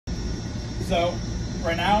So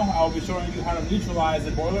right now I'll be showing you how to neutralize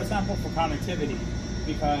a boiler sample for conductivity,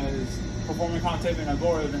 because performing conductivity in a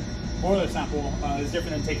boiler sample is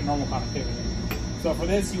different than taking normal conductivity. So for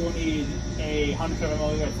this you will need a 100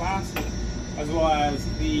 milliliter flask, as well as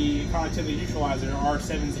the conductivity neutralizer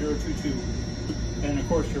R7022, and of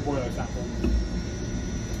course your boiler sample.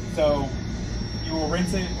 So you will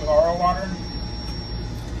rinse it with RO water,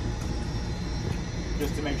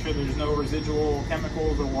 just to make sure there's no residual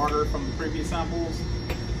chemicals or water from the previous samples.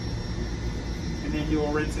 And then you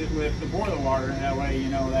will rinse it with the boiler water, and that way you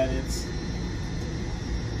know that it's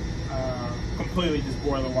completely just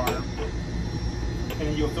boiler water. And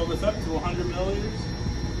then you'll fill this up to 100 milliliters.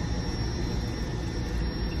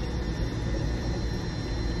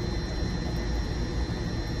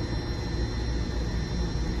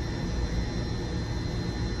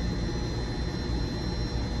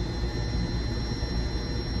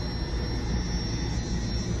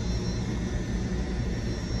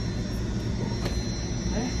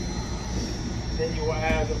 Then you will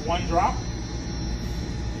add 1 drop,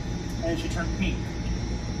 and it should turn pink.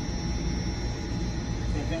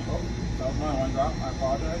 Same thing. Oh, that was my 1 drop. I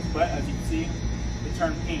apologize. But as you can see, it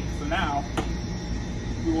turned pink. So now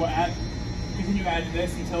we will continue adding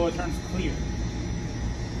this until it turns clear,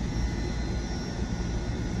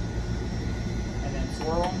 and then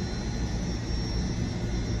swirl.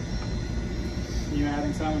 Continue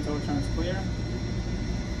adding some until it turns clear.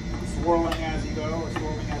 Swirling as you go, or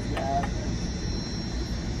swirling as you add.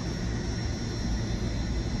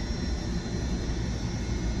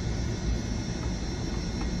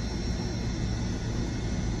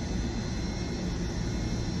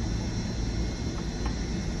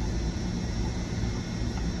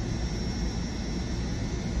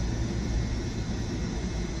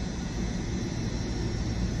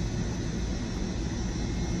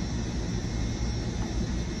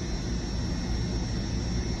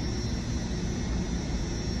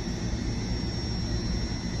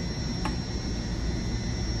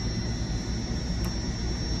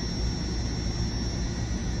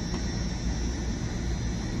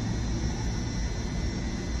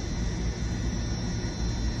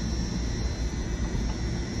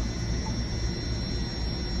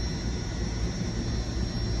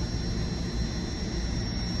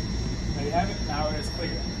 Have it, now it is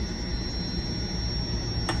clear.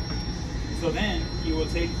 So then you will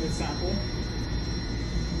take this sample,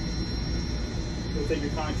 you'll take your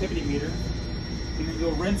conductivity meter, and then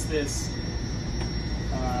you'll rinse this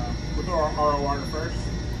with RO water first.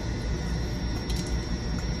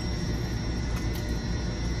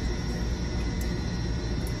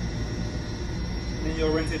 And then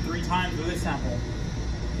you'll rinse it 3 times with this sample.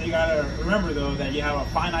 So you gotta remember though that you have a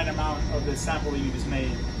finite amount of this sample that you just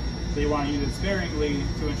made. So you want to use it sparingly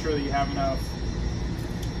to ensure that you have enough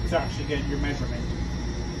to actually get your measurement.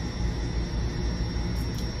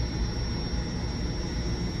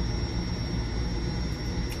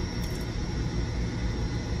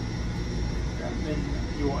 And then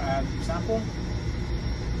you will add your sample,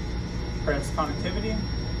 press conductivity,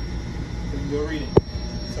 and you'll read it.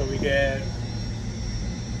 So we get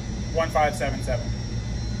 1577.